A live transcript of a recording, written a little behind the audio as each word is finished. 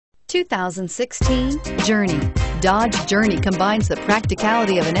2016 Journey. Dodge Journey combines the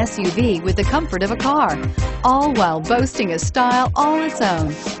practicality of an SUV with the comfort of a car, all while boasting a style all its own.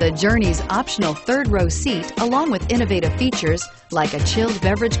 The Journey's optional third-row seat, along with innovative features like a chilled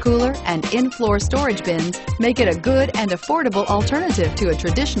beverage cooler and in-floor storage bins, make it a good and affordable alternative to a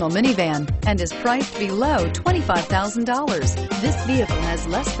traditional minivan and is priced below $25,000. This vehicle has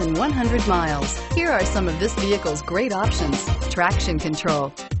less than 100 miles. Here are some of this vehicle's great options: traction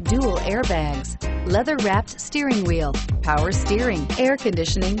control, dual airbags, leather-wrapped steering wheel, power steering, air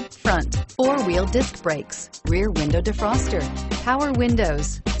conditioning, front, four-wheel disc brakes, rear window defroster, power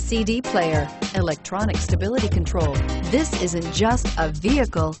windows, CD player, electronic stability control. This isn't just a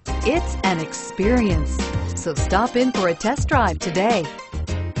vehicle, it's an experience. So stop in for a test drive today.